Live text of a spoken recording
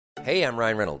Hey, I'm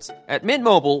Ryan Reynolds. At Mint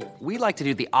Mobile, we like to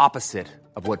do the opposite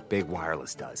of what Big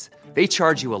Wireless does. They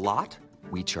charge you a lot,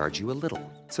 we charge you a little.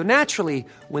 So naturally,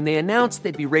 when they announced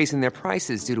they'd be raising their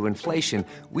prices due to inflation,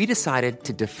 we decided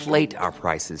to deflate our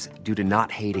prices due to not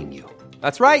hating you.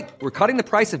 That's right. We're cutting the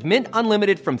price of Mint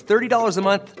Unlimited from $30 a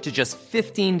month to just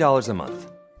 $15 a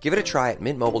month. Give it a try at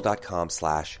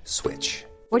mintmobile.com/switch.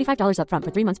 $45 up front for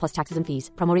 3 months plus taxes and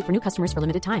fees. Promo rate for new customers for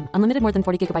limited time. Unlimited more than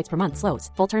 40 gigabytes per month. Slows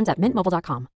full terms at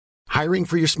mintmobile.com. Hiring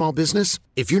for your small business?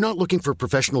 If you're not looking for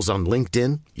professionals on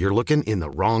LinkedIn, you're looking in the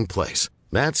wrong place.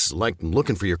 That's like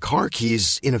looking for your car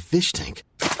keys in a fish tank.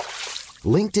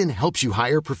 LinkedIn helps you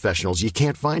hire professionals you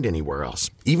can't find anywhere else,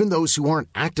 even those who aren't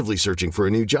actively searching for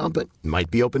a new job but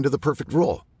might be open to the perfect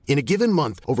role. In a given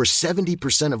month, over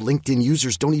 70% of LinkedIn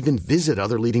users don't even visit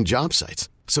other leading job sites.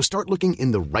 So start looking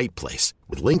in the right place.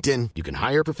 With LinkedIn, you can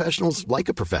hire professionals like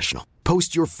a professional.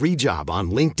 Post your free job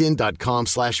on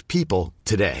linkedin.com/people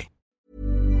today.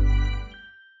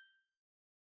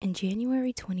 In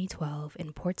January 2012,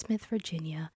 in Portsmouth,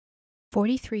 Virginia,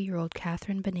 43-year-old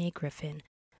Kathryn Griffin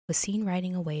was seen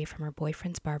riding away from her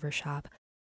boyfriend's barbershop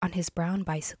on his brown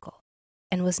bicycle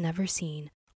and was never seen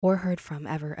or heard from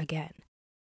ever again.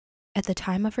 At the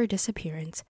time of her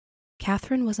disappearance,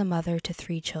 Kathryn was a mother to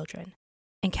 3 children,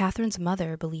 and Kathryn's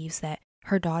mother believes that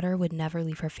her daughter would never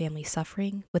leave her family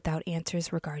suffering without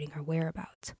answers regarding her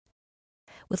whereabouts.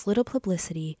 With little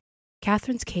publicity,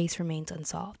 Kathryn's case remains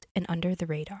unsolved and under the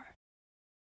radar.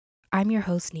 I'm your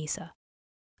host, Nisa.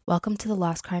 Welcome to the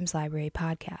Lost Crimes Library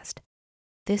podcast.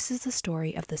 This is the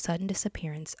story of the sudden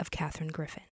disappearance of Kathryn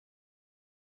Griffin.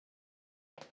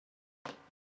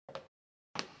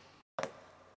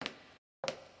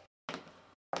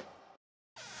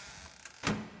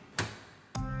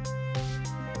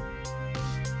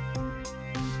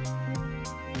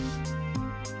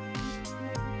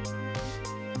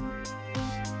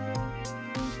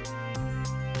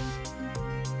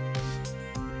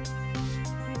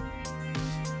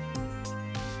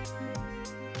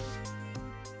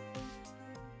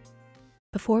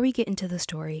 Before we get into the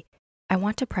story, I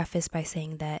want to preface by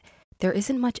saying that there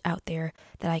isn't much out there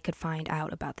that I could find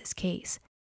out about this case.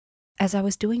 As I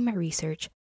was doing my research,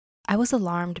 I was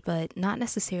alarmed but not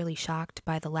necessarily shocked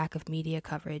by the lack of media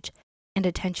coverage and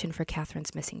attention for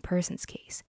Kathryn's missing persons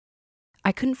case.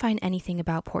 I couldn't find anything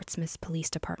about Portsmouth's police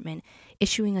department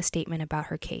issuing a statement about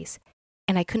her case,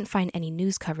 and I couldn't find any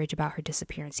news coverage about her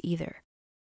disappearance either.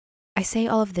 I say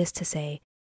all of this to say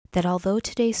that although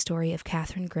today's story of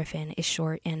Kathryn Griffin is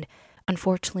short and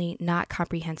unfortunately not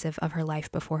comprehensive of her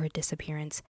life before her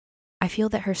disappearance, I feel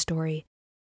that her story,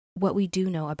 what we do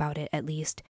know about it at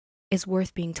least, is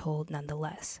worth being told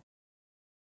nonetheless.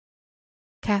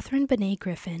 Kathryn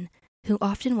Griffin, who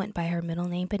often went by her middle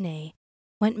name Benet,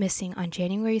 went missing on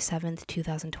January 7th,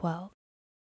 2012.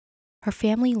 Her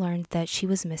family learned that she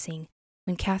was missing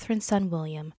when Kathryn's son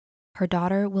William, her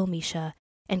daughter Wilmisha,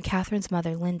 and Kathryn's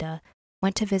mother Linda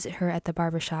went to visit her at the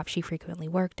barbershop she frequently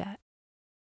worked at.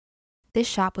 This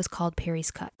shop was called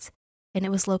Perry's Cuts, and it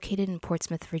was located in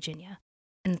Portsmouth, Virginia,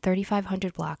 in the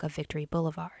 3500 block of Victory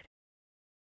Boulevard.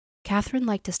 Kathryn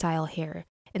liked to style hair,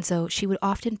 and so she would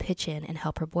often pitch in and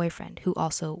help her boyfriend, who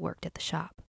also worked at the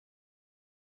shop.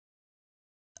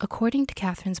 According to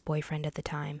Kathryn's boyfriend at the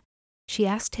time, she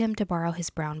asked him to borrow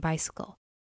his brown bicycle,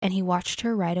 and he watched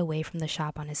her ride away from the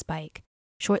shop on his bike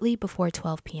shortly before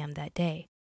 12 p.m. that day.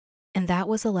 And that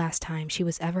was the last time she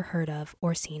was ever heard of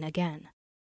or seen again.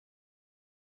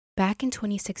 Back in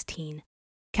 2016,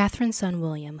 Kathryn's son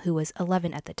William, who was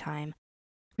 11 at the time,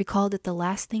 recalled that the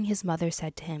last thing his mother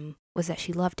said to him was that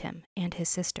she loved him and his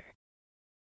sister.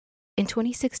 In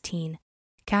 2016,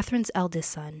 Kathryn's eldest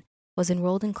son was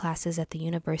enrolled in classes at the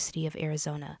University of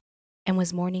Arizona and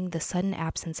was mourning the sudden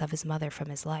absence of his mother from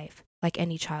his life, like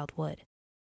any child would.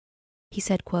 He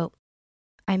said, quote,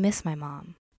 "I miss my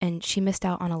mom, and she missed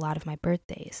out on a lot of my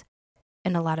birthdays,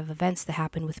 and a lot of events that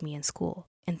happened with me in school,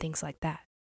 and things like that."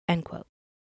 End quote.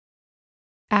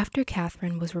 After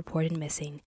Kathryn was reported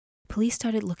missing, police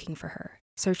started looking for her,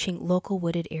 searching local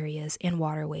wooded areas and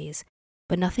waterways,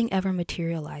 but nothing ever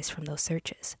materialized from those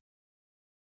searches.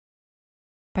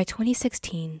 By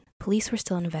 2016, police were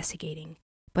still investigating,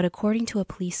 but according to a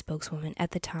police spokeswoman at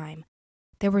the time,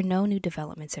 there were no new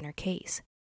developments in her case.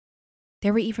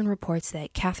 There were even reports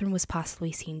that Kathryn was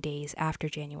possibly seen days after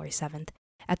January 7th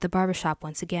at the barbershop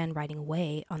once again riding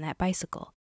away on that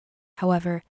bicycle.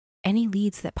 However, any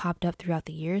leads that popped up throughout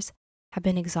the years have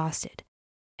been exhausted,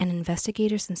 and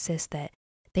investigators insist that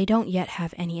they don't yet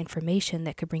have any information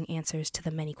that could bring answers to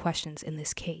the many questions in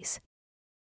this case.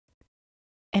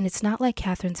 And it's not like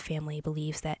Kathryn's family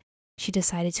believes that she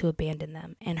decided to abandon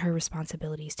them and her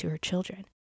responsibilities to her children.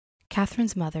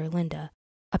 Kathryn's mother, Linda,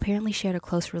 apparently shared a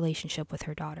close relationship with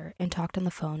her daughter and talked on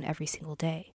the phone every single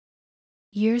day.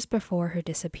 Years before her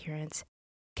disappearance,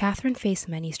 Kathryn faced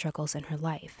many struggles in her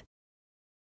life.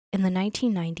 In the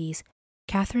 1990s,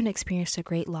 Kathryn experienced a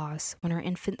great loss when her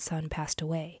infant son passed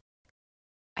away.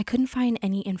 I couldn't find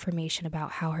any information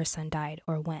about how her son died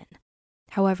or when.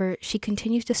 However, she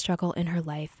continued to struggle in her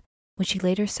life when she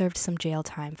later served some jail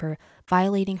time for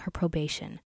violating her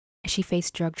probation, and she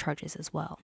faced drug charges as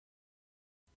well.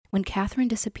 When Kathryn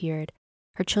disappeared,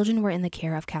 her children were in the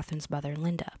care of Kathryn's mother,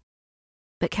 Linda.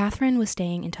 But Kathryn was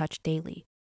staying in touch daily,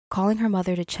 calling her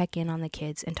mother to check in on the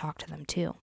kids and talk to them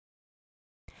too.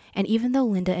 And even though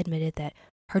Linda admitted that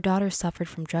her daughter suffered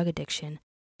from drug addiction,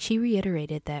 she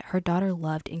reiterated that her daughter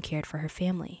loved and cared for her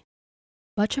family.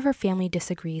 Much of her family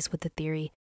disagrees with the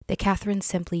theory that Kathryn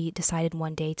simply decided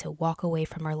one day to walk away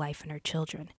from her life and her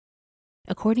children.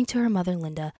 According to her mother,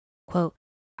 Linda, quote,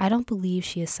 "I don't believe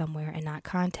she is somewhere and not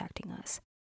contacting us.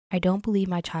 I don't believe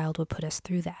my child would put us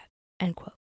through that," end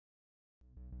quote.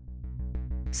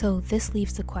 So this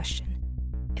leaves the question,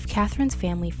 if Kathryn's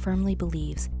family firmly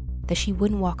believes that she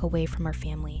wouldn't walk away from her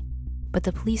family, but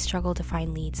the police struggle to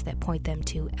find leads that point them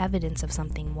to evidence of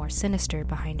something more sinister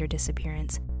behind her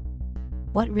disappearance,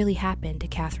 what really happened to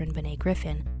Kathryn Benet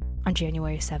Griffin on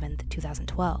January 7th,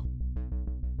 2012?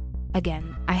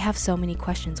 Again, I have so many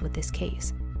questions with this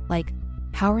case, like,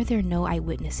 how are there no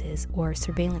eyewitnesses or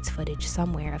surveillance footage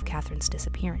somewhere of Kathryn's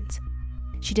disappearance?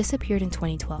 She disappeared in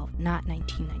 2012, not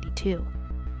 1992.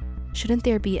 Shouldn't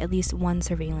there be at least one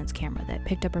surveillance camera that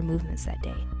picked up her movements that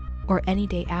day, or any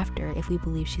day after if we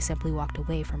believe she simply walked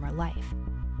away from her life?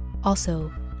 Also,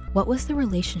 what was the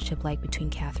relationship like between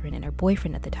Kathryn and her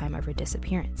boyfriend at the time of her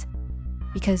disappearance?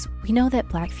 Because we know that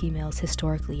Black females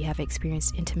historically have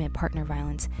experienced intimate partner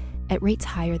violence at rates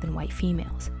higher than white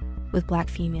females, with Black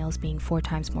females being 4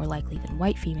 times more likely than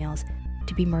white females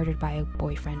to be murdered by a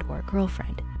boyfriend or a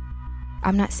girlfriend.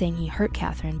 I'm not saying he hurt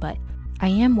Kathryn, but I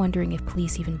am wondering if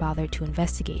police even bothered to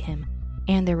investigate him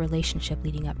and their relationship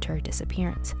leading up to her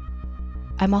disappearance.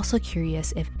 I'm also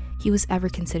curious if he was ever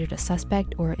considered a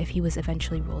suspect or if he was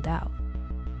eventually ruled out.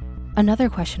 Another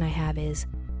question I have is,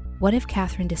 what if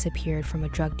Kathryn disappeared from a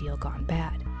drug deal gone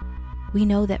bad? We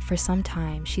know that for some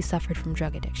time she suffered from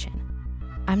drug addiction.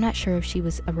 I'm not sure if she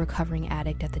was a recovering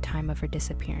addict at the time of her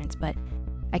disappearance, but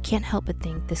I can't help but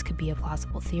think this could be a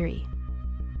plausible theory.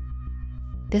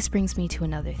 This brings me to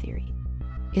another theory.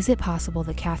 Is it possible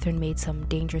that Kathryn made some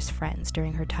dangerous friends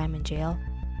during her time in jail,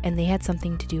 and they had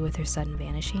something to do with her sudden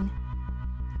vanishing?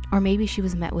 Or maybe she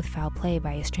was met with foul play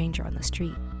by a stranger on the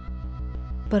street.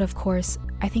 But of course,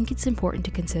 I think it's important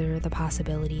to consider the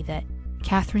possibility that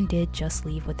Kathryn did just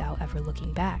leave without ever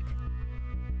looking back.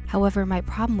 However, my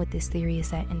problem with this theory is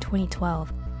that in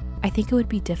 2012, I think it would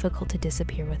be difficult to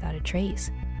disappear without a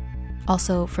trace.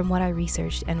 Also, from what I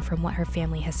researched and from what her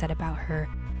family has said about her,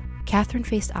 Kathryn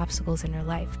faced obstacles in her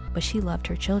life, but she loved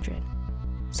her children.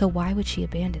 So why would she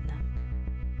abandon them?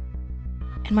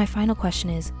 And my final question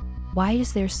is, why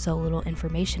is there so little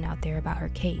information out there about her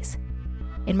case?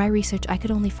 In my research, I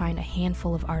could only find a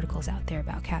handful of articles out there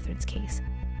about Kathryn's case.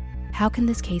 How can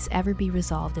this case ever be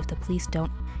resolved if the police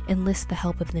don't enlist the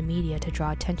help of the media to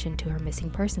draw attention to her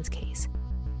missing persons case?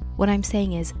 What I'm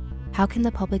saying is, how can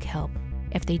the public help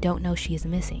if they don't know she is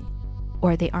missing,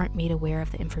 or they aren't made aware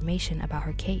of the information about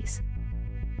her case?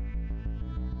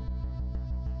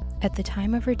 At the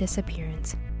time of her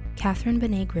disappearance, Kathryn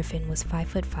Benet Griffin was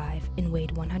 5'5" and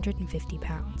weighed 150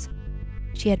 pounds.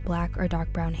 She had black or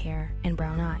dark brown hair and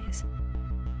brown eyes.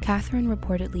 Kathryn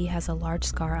reportedly has a large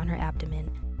scar on her abdomen,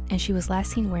 and she was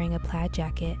last seen wearing a plaid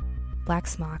jacket, black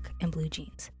smock, and blue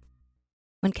jeans.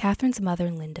 When Kathryn's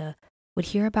mother, Linda, would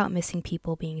hear about missing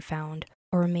people being found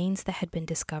or remains that had been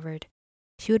discovered,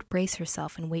 she would brace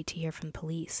herself and wait to hear from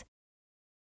police.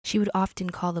 She would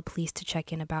often call the police to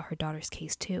check in about her daughter's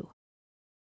case too.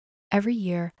 Every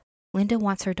year, Linda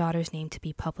wants her daughter's name to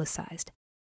be publicized,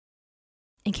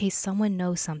 in case someone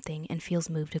knows something and feels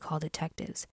moved to call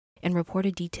detectives and report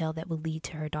a detail that would lead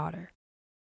to her daughter.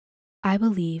 I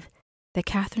believe that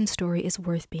Kathryn's story is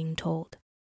worth being told,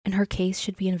 and her case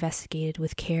should be investigated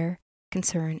with care,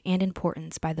 concern, and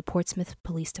importance by the Portsmouth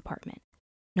Police Department,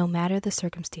 no matter the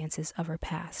circumstances of her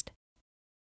past.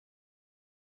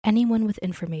 Anyone with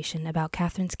information about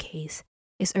Kathryn's case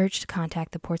is urged to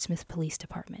contact the Portsmouth Police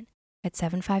Department at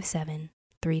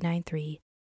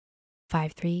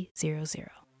 757-393-5300.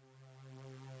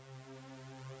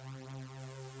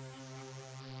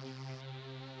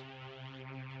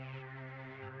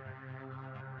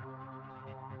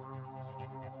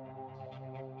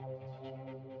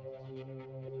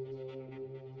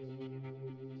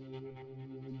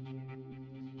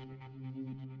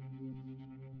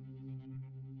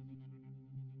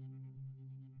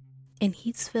 In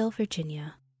Heathsville,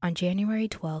 Virginia, on January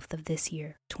 12th of this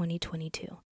year,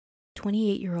 2022,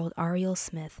 28-year-old Ahrea'l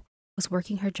Smith was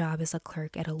working her job as a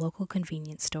clerk at a local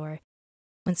convenience store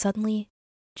when suddenly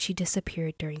she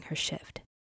disappeared during her shift.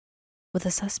 With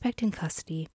the suspect in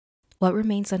custody, what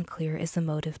remains unclear is the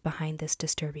motive behind this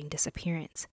disturbing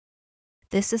disappearance.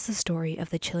 This is the story of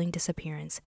the chilling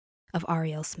disappearance of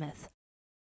Ahrea'l Smith.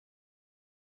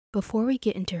 Before we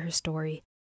get into her story,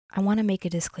 I want to make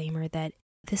a disclaimer that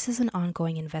this is an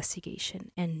ongoing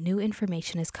investigation and new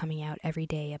information is coming out every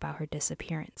day about her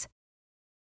disappearance.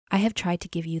 I have tried to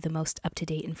give you the most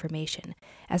up-to-date information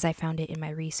as I found it in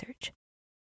my research.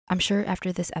 I'm sure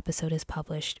after this episode is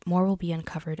published, more will be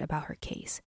uncovered about her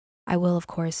case. I will, of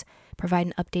course, provide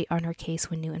an update on her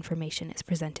case when new information is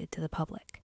presented to the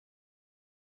public.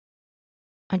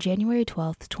 On January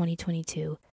 12th,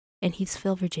 2022, in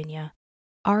Heathsville, Virginia,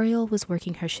 Ahrea'l was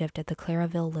working her shift at the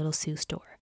Claraville Little Sioux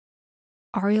store.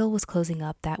 Ahrea'l was closing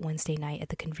up that Wednesday night at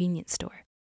the convenience store.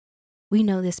 We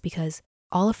know this because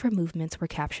all of her movements were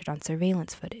captured on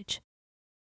surveillance footage.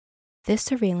 This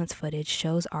surveillance footage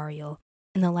shows Ahrea'l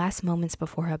in the last moments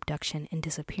before her abduction and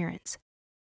disappearance.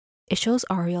 It shows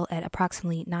Ahrea'l at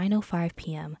approximately 9:05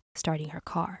 p.m. starting her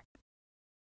car.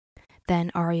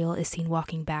 Then Ahrea'l is seen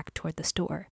walking back toward the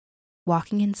store,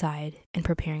 walking inside and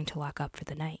preparing to lock up for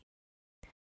the night.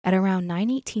 At around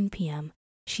 9:18 p.m.,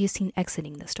 she is seen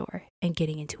exiting the store and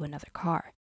getting into another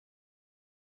car.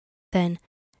 Then,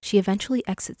 she eventually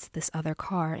exits this other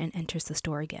car and enters the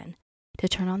store again to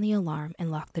turn on the alarm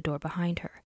and lock the door behind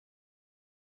her.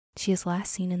 She is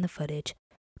last seen in the footage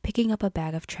picking up a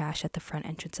bag of trash at the front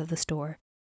entrance of the store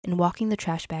and walking the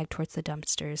trash bag towards the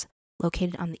dumpsters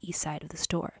located on the east side of the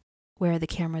store, where the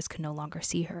cameras could no longer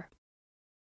see her.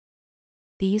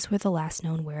 These were the last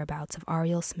known whereabouts of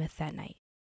Ahrea'l Smith that night,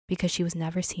 because she was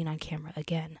never seen on camera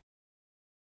again.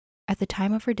 At the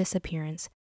time of her disappearance,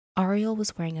 Ahrea'l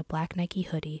was wearing a black Nike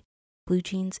hoodie, blue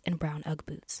jeans, and brown Ugg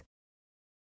boots.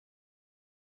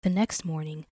 The next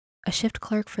morning, a shift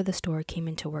clerk for the store came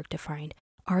into work to find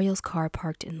Ahrea'l's car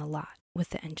parked in the lot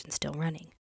with the engine still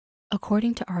running.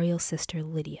 According to Ahrea'l's sister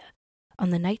Lydia,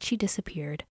 on the night she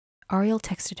disappeared, Ahrea'l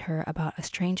texted her about a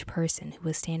strange person who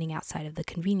was standing outside of the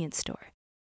convenience store.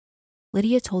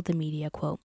 Lydia told the media,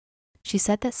 quote, "She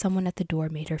said that someone at the door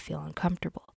made her feel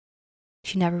uncomfortable.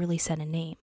 She never really said a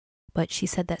name, but she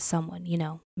said that someone,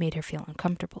 made her feel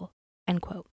uncomfortable," end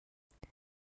quote.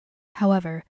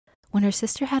 However, when her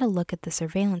sister had a look at the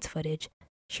surveillance footage,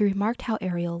 she remarked how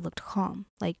Ahrea'l looked calm,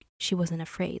 like she wasn't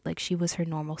afraid, like she was her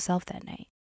normal self that night.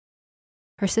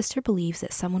 Her sister believes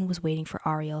that someone was waiting for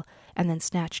Ahrea'l and then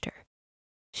snatched her.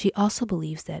 She also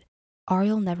believes that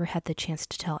Ahrea'l never had the chance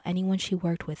to tell anyone she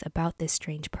worked with about this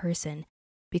strange person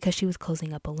because she was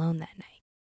closing up alone that night.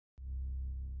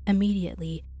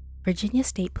 Immediately, Virginia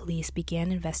State Police began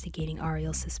investigating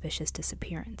Ahrea'l's suspicious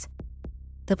disappearance.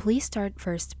 The police start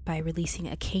first by releasing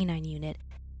a canine unit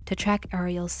to track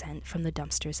Ahrea'l's scent from the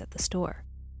dumpsters at the store.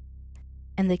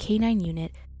 And the canine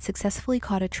unit successfully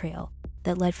caught a trail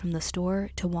that led from the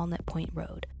store to Walnut Point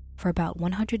Road for about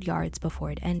 100 yards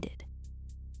before it ended.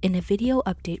 In a video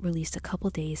update released a couple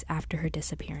days after her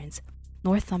disappearance,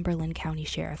 Northumberland County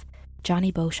Sheriff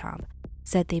Johnny Beauchamp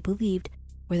said they believed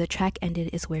where the track ended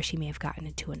is where she may have gotten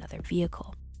into another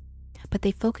vehicle. But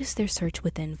they focused their search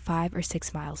within 5 or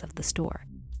 6 miles of the store,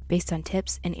 based on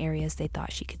tips and areas they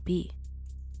thought she could be.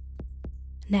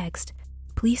 Next,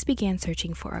 police began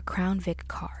searching for a Crown Vic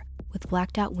car with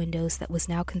blacked out windows that was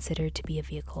now considered to be a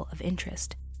vehicle of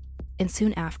interest. And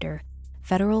soon after,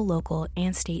 federal, local,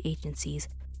 and state agencies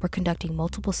were conducting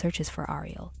multiple searches for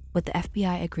Ahrea'l, with the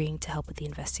FBI agreeing to help with the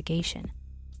investigation.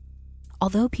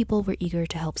 Although people were eager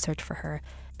to help search for her,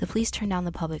 the police turned down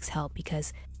the public's help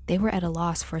because they were at a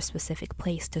loss for a specific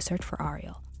place to search for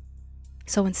Ahrea'l.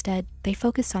 So instead, they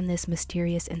focused on this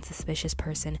mysterious and suspicious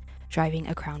person driving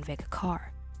a Crown Vic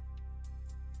car.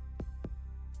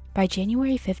 By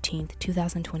January 15,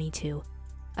 2022,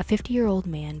 a 50-year-old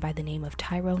man by the name of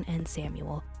Tyrone N.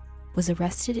 Samuel was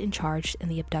arrested and charged in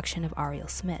the abduction of Ahrea'l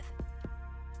Smith.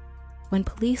 When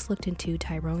police looked into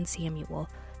Tyrone Samuel,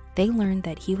 they learned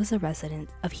that he was a resident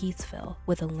of Heathsville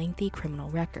with a lengthy criminal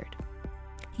record.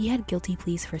 He had guilty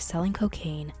pleas for selling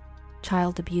cocaine,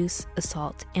 child abuse,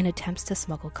 assault, and attempts to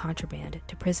smuggle contraband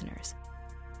to prisoners.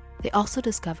 They also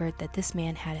discovered that this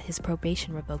man had his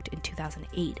probation revoked in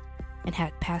 2008 and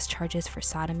had past charges for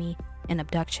sodomy and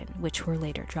abduction, which were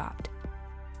later dropped.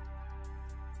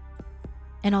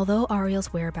 And although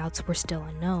Ahrea'l's whereabouts were still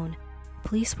unknown,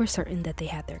 police were certain that they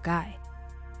had their guy.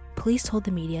 Police told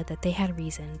the media that they had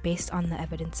reason, based on the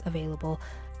evidence available,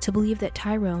 to believe that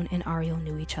Tyrone and Ahrea'l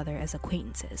knew each other as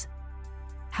acquaintances.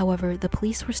 However, the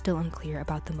police were still unclear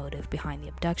about the motive behind the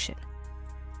abduction,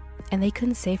 and they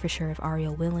couldn't say for sure if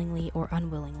Ahrea'l willingly or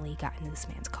unwillingly got into this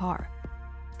man's car.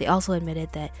 They also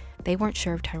admitted that they weren't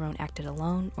sure if Tyrone acted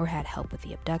alone or had help with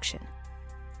the abduction.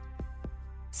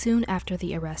 Soon after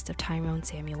the arrest of Tyrone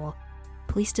Samuel,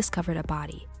 police discovered a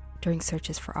body during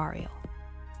searches for Ahrea'l.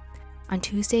 On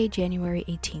Tuesday, January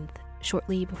 18th,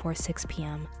 shortly before 6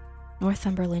 p.m.,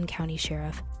 Northumberland County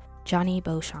Sheriff Johnny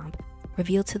Beauchamp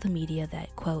revealed to the media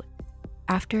that, quote,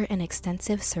 after an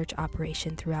extensive search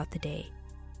operation throughout the day,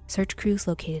 search crews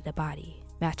located a body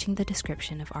matching the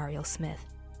description of Ahrea'l Smith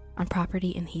on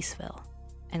property in Heathsville,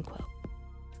 end quote.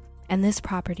 And this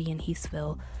property in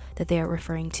Heathsville that they are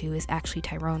referring to is actually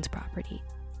Tyrone's property.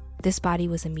 This body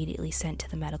was immediately sent to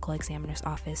the medical examiner's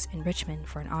office in Richmond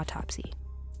for an autopsy.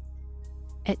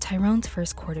 At Tyrone's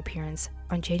first court appearance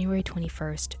on January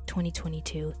 21st,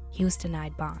 2022, he was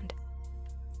denied bond.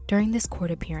 During this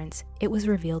court appearance, it was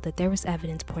revealed that there was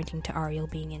evidence pointing to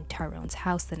Ahrea'l being in Tyrone's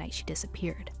house the night she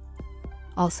disappeared.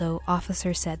 Also,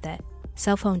 officers said that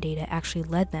cell phone data actually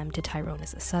led them to Tyrone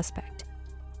as a suspect.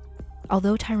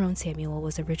 Although Tyrone Samuel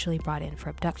was originally brought in for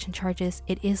abduction charges,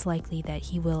 it is likely that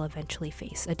he will eventually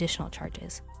face additional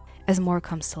charges, as more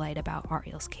comes to light about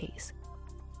Ahrea'l's case.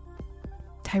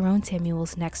 Tyrone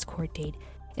Samuel's next court date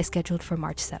is scheduled for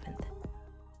March 7th.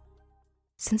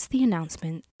 Since the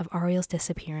announcement of Ahrea'l's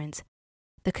disappearance,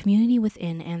 the community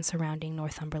within and surrounding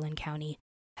Northumberland County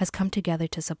has come together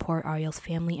to support Ahrea'l's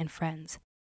family and friends.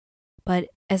 But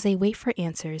as they wait for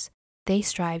answers, they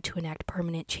strive to enact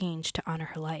permanent change to honor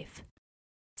her life.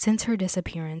 Since her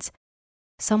disappearance,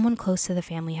 someone close to the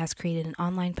family has created an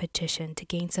online petition to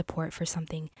gain support for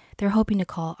something they're hoping to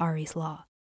call Ahrea'l's Law,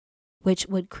 which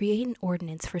would create an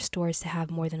ordinance for stores to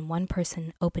have more than one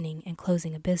person opening and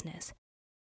closing a business.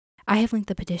 I have linked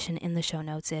the petition in the show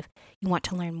notes if you want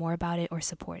to learn more about it or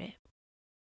support it.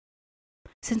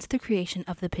 Since the creation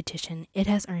of the petition, it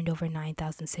has earned over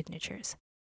 9,000 signatures.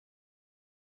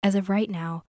 As of right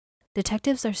now,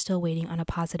 detectives are still waiting on a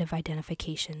positive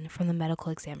identification from the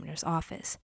medical examiner's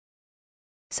office.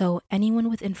 So anyone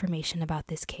with information about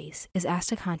this case is asked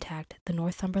to contact the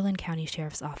Northumberland County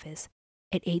Sheriff's Office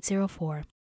at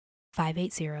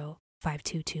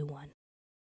 804-580-5221.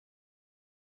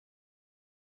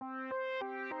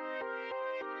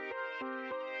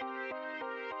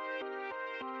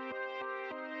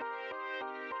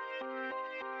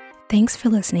 Thanks for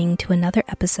listening to another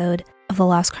episode of the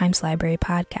Lost Crimes Library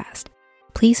podcast.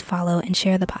 Please follow and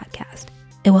share the podcast.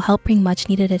 It will help bring much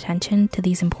needed attention to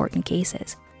these important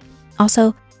cases.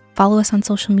 Also, follow us on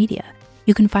social media.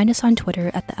 You can find us on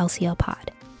Twitter at the LCL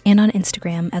Pod and on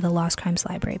Instagram at the Lost Crimes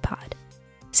Library Pod.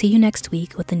 See you next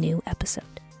week with a new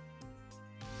episode.